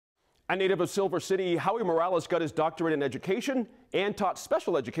A native of Silver City, Howie Morales got his doctorate in education and taught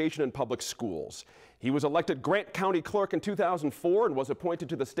special education in public schools. He was elected Grant County Clerk in 2004 and was appointed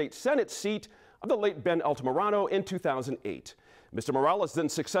to the state Senate seat of the late Ben Altamirano in 2008. Mr. Morales then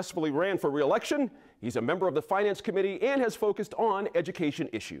successfully ran for re-election. He's a member of the Finance Committee and has focused on education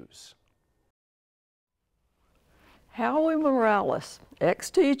issues. Howie Morales,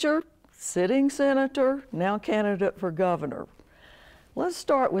 ex-teacher, sitting senator, now candidate for governor. Let's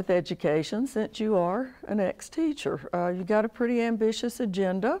start with education, since you are an ex-teacher. You got a pretty ambitious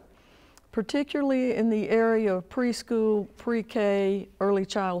agenda, particularly in the area of preschool, pre-K, early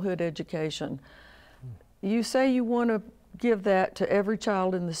childhood education. You say you want to give that to every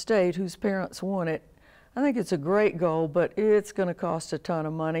child in the state whose parents want it. I think it's a great goal, but it's going to cost a ton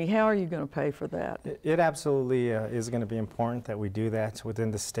of money. How are you going to pay for that? It absolutely is going to be important that we do that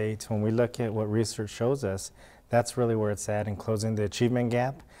within the state. When we look at what research shows us, that's really where it's at in closing the achievement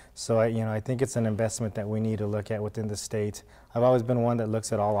gap. So I think it's an investment that we need to look at within the state. I've always been one that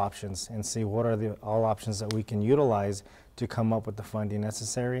looks at all options and see what are the all options that we can utilize to come up with the funding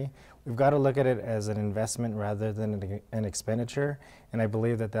necessary. We've got to look at it as an investment rather than an expenditure, and I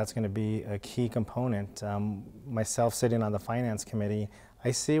believe that that's going to be a key component. Myself sitting on the Finance Committee,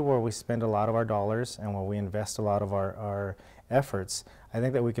 I see where we spend a lot of our dollars and where we invest a lot of our efforts. I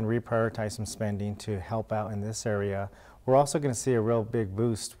think that we can reprioritize some spending to help out in this area. We're also going to see a real big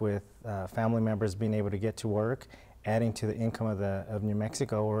boost with family members being able to get to work, adding to the income of New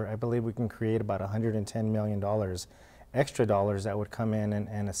Mexico, where I believe we can create about $110 million extra dollars that would come in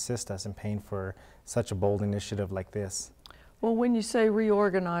and assist us in paying for such a bold initiative like this. Well, when you say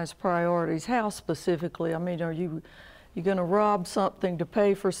reorganize priorities, how specifically? I mean, are you going to rob something to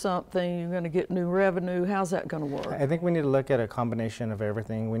pay for something? You're going to get new revenue? How's that going to work? I think we need to look at a combination of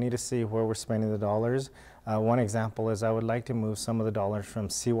everything. We need to see where we're spending the dollars. One example is I would like to move some of the dollars from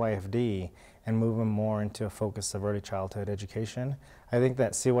CYFD and move them more into a focus of early childhood education. I think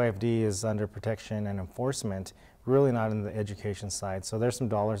that CYFD is under protection and enforcement, really not in the education side. So there's some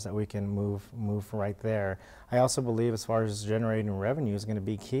dollars that we can move right there. I also believe as far as generating revenue is going to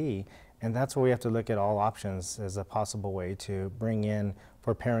be key. And that's where we have to look at all options as a possible way to bring in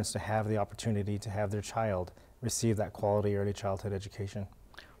for parents to have the opportunity to have their child receive that quality early childhood education.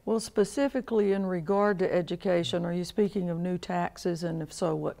 Well, specifically in regard to education, are you speaking of new taxes, and if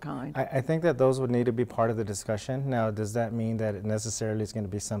so, what kind? I think that those would need to be part of the discussion. Now, does that mean that it necessarily is going to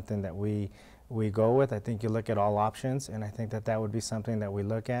be something that we go with? I think you look at all options, and I think that that would be something that we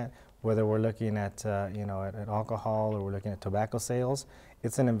look at, whether we're looking at, at alcohol or we're looking at tobacco sales.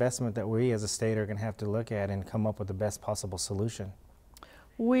 It's an investment that we as a state are going to have to look at and come up with the best possible solution.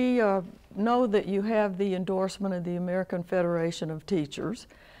 We know that you have the endorsement of the American Federation of Teachers,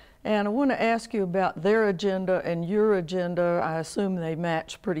 and I want to ask you about their agenda and your agenda. I assume they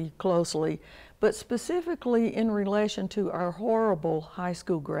match pretty closely, but specifically in relation to our horrible high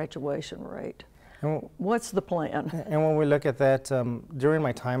school graduation rate. What's the plan? And when we look at that, during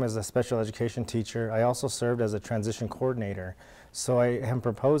my time as a special education teacher, I also served as a transition coordinator. So I am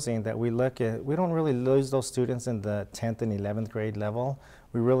proposing that we don't really lose those students in the 10th and 11th grade level.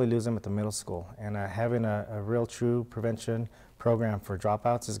 We really lose them at the middle school. And having a real true prevention program for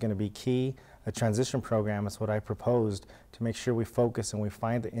dropouts is going to be key. A transition program is what I proposed to make sure we focus and we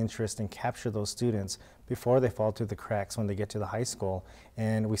find the interest and capture those students before they fall through the cracks when they get to the high school.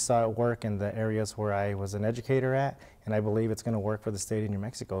 And we saw it work in the areas where I was an educator at, and I believe it's going to work for the state of New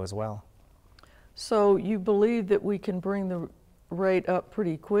Mexico as well. So you believe that we can bring the rate up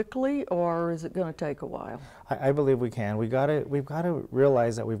pretty quickly, or is it going to take a while? I believe we can. We've got to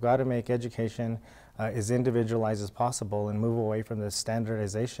realize that we've got to make education as individualized as possible and move away from the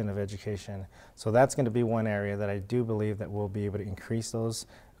standardization of education. So that's going to be one area that I do believe that we'll be able to increase those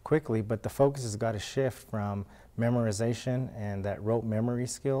quickly, but the focus has got to shift from memorization and that rote memory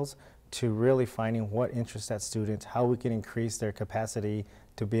skills to really finding what interests that student, how we can increase their capacity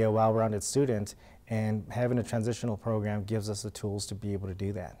to be a well-rounded student, and having a transitional program gives us the tools to be able to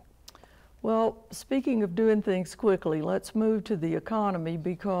do that. Well, speaking of doing things quickly, let's move to the economy,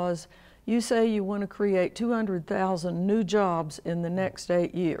 because you say you want to create 200,000 new jobs in the next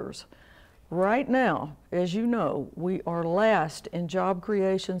 8 years. Right now, as you know, we are last in job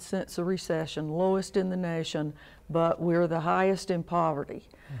creation since the recession, lowest in the nation, but we're the highest in poverty.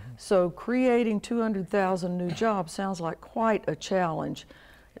 So creating 200,000 new jobs sounds like quite a challenge.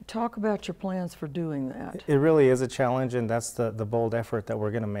 Talk about your plans for doing that. It really is a challenge, and that's the bold effort that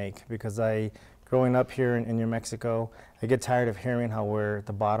we're going to make, because growing up here in New Mexico, I get tired of hearing how we're at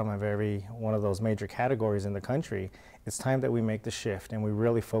the bottom of every one of those major categories in the country. It's time that we make the shift and we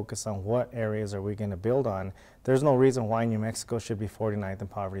really focus on what areas are we going to build on. There's no reason why New Mexico should be 49th in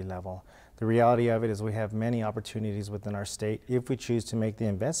poverty level. The reality of it is we have many opportunities within our state if we choose to make the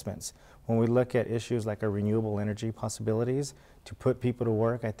investments. When we look at issues like our renewable energy possibilities to put people to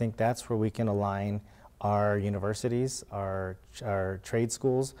work, I think that's where we can align our universities, our trade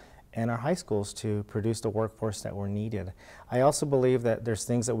schools, and our high schools to produce the workforce that we're needed. I also believe that there's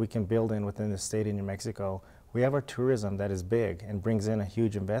things that we can build in within the state of New Mexico. We have our tourism that is big and brings in a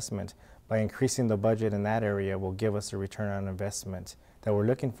huge investment. By increasing the budget in that area will give us a return on investment that we're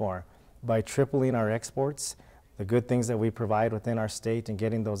looking for. By tripling our exports, the good things that we provide within our state and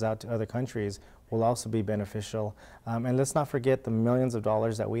getting those out to other countries will also be beneficial. And let's not forget the millions of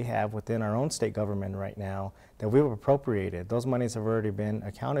dollars that we have within our own state government right now that we've appropriated. Those monies have already been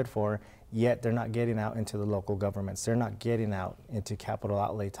accounted for, yet they're not getting out into the local governments. They're not getting out into capital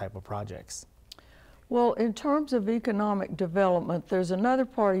outlay type of projects. Well, in terms of economic development, there's another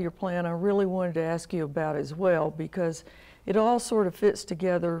part of your plan I really wanted to ask you about as well, because it all sort of fits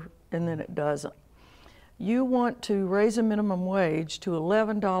together and then it doesn't. You want to raise a minimum wage to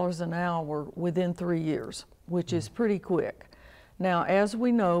 $11 an hour within 3 years, which is pretty quick. Now, as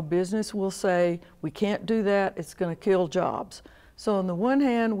we know, business will say, we can't do that, it's going to kill jobs. So on the one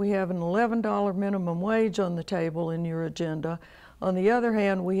hand, we have an $11 minimum wage on the table in your agenda. On the other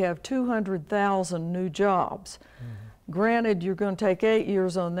hand, we have 200,000 new jobs. Granted, you're going to take 8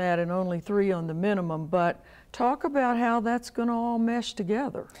 years on that and only 3 on the minimum, but talk about how that's going to all mesh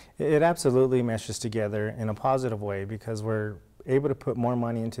together. It absolutely meshes together in a positive way because we're able to put more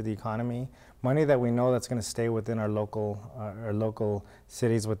money into the economy, money that we know that's going to stay within our local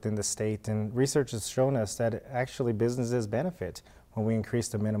cities within the state. And research has shown us that actually businesses benefit when we increase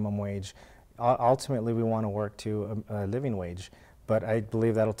the minimum wage. Ultimately, we want to work to a living wage. But I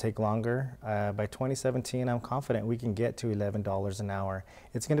believe that'll take longer. By 2017, I'm confident we can get to $11 an hour.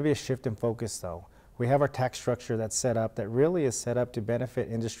 It's going to be a shift in focus, though. We have our tax structure that's set up that really is set up to benefit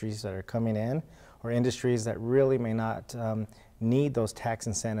industries that are coming in or industries that really may not need those tax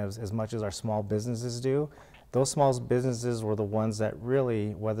incentives as much as our small businesses do. Those small businesses were the ones that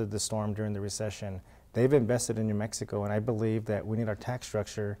really weathered the storm during the recession. They've invested in New Mexico, and I believe that we need our tax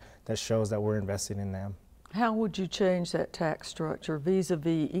structure that shows that we're investing in them. How would you change that tax structure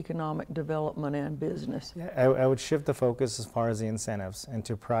vis-a-vis economic development and business? Yeah, I would shift the focus as far as the incentives and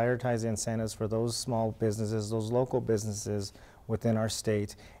to prioritize the incentives for those small businesses, those local businesses within our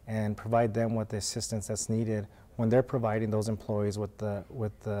state, and provide them with the assistance that's needed when they're providing those employees with the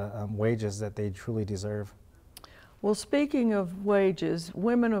wages that they truly deserve. Well, speaking of wages,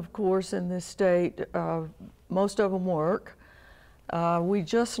 women, of course, in this state, most of them work. We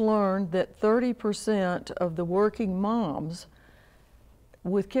just learned that 30% of the working moms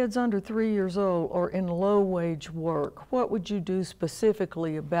with kids under 3 years old are in low-wage work. What would you do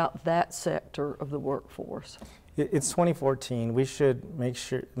specifically about that sector of the workforce? It's 2014. We should make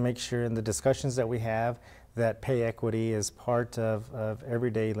sure in the discussions that we have that pay equity is part of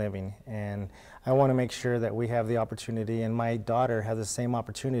everyday living. And I want to make sure that we have the opportunity, and my daughter has the same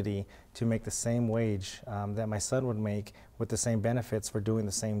opportunity to make the same wage that my son would make with the same benefits for doing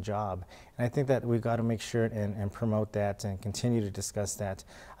the same job. And I think that we've got to make sure and promote that and continue to discuss that.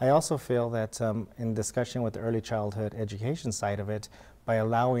 I also feel that in discussion with the early childhood education side of it, by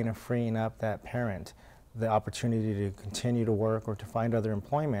allowing and freeing up that parent the opportunity to continue to work or to find other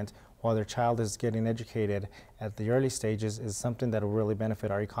employment while their child is getting educated at the early stages is something that will really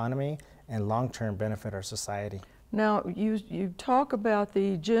benefit our economy and long-term benefit our society. Now, you talk about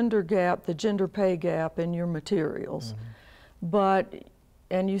the gender gap, the gender pay gap in your materials,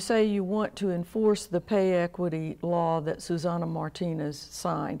 and you say you want to enforce the pay equity law that Susana Martinez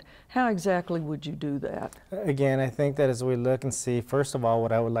signed. How exactly would you do that? Again, I think that as we look and see, first of all,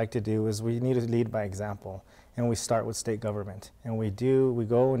 what I would like to do is we need to lead by example. And we start with state government. And we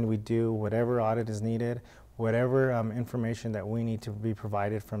go and we do whatever audit is needed, whatever information that we need to be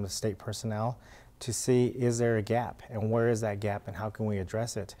provided from the state personnel to see, is there a gap and where is that gap and how can we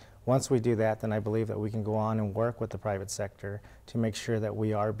address it? Once we do that, then I believe that we can go on and work with the private sector to make sure that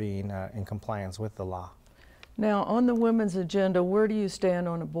we are being in compliance with the law. Now, on the women's agenda, where do you stand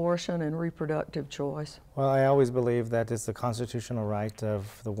on abortion and reproductive choice? Well, I always believe that it's the constitutional right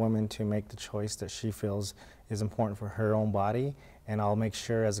of the woman to make the choice that she feels is important for her own body, and I'll make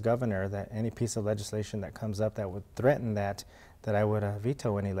sure as governor that any piece of legislation that comes up that would threaten that I would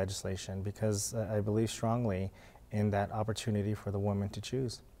veto any legislation, because I believe strongly in that opportunity for the woman to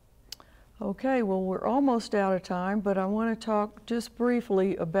choose. Okay, well, we're almost out of time, but I want to talk just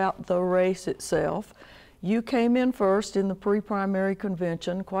briefly about the race itself. You came in first in the pre-primary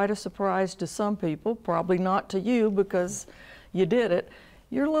convention, quite a surprise to some people, probably not to you because you did it.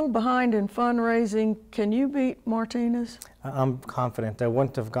 You're a little behind in fundraising. Can you beat Martinez? I'm confident. I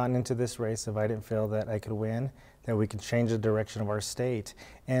wouldn't have gotten into this race if I didn't feel that I could win, that we could change the direction of our state.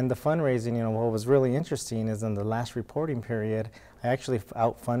 And the fundraising, you know, what was really interesting is in the last reporting period, I actually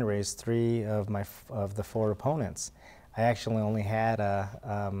out-fundraised 3 of the 4 opponents. I actually only had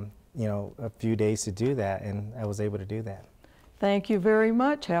you know, a few days to do that, and I was able to do that. Thank you very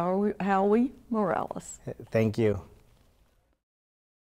much, Howie Morales. Thank you.